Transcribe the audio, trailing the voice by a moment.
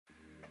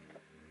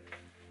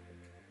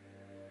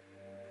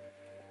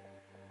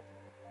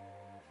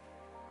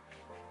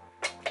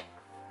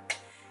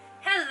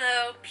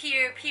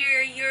peer,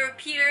 you're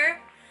peer.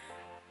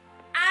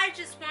 I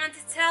just want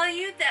to tell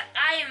you that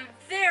I am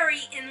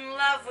very in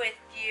love with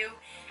you,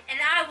 and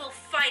I will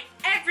fight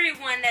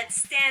everyone that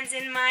stands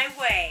in my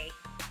way.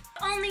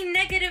 The only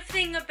negative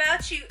thing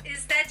about you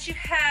is that you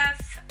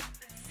have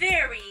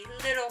very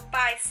little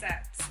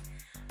biceps,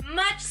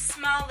 much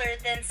smaller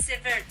than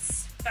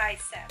Sivert's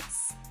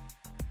biceps.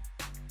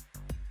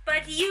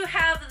 But you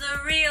have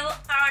the real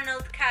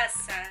Arnold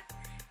Casa,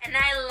 and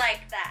I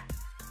like that.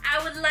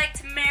 I would like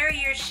to marry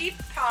your sheep,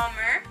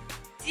 Palmer.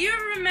 Do you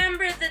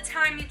remember the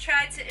time you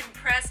tried to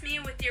impress me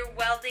with your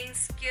welding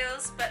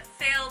skills but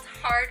failed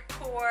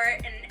hardcore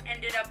and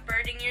ended up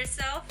burning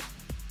yourself?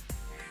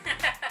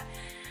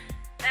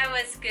 That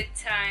was good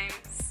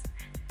times.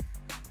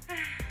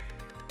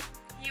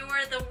 You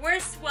were the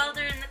worst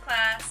welder in the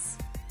class.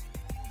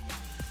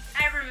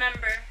 I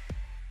remember.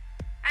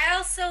 I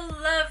also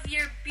love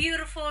your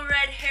beautiful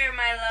red hair,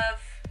 my love.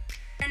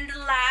 And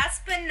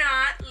last but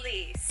not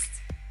least,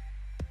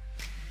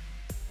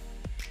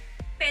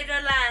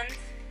 Pedoland,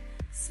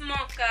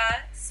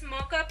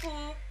 smoka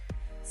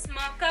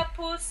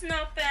poo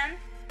snopen,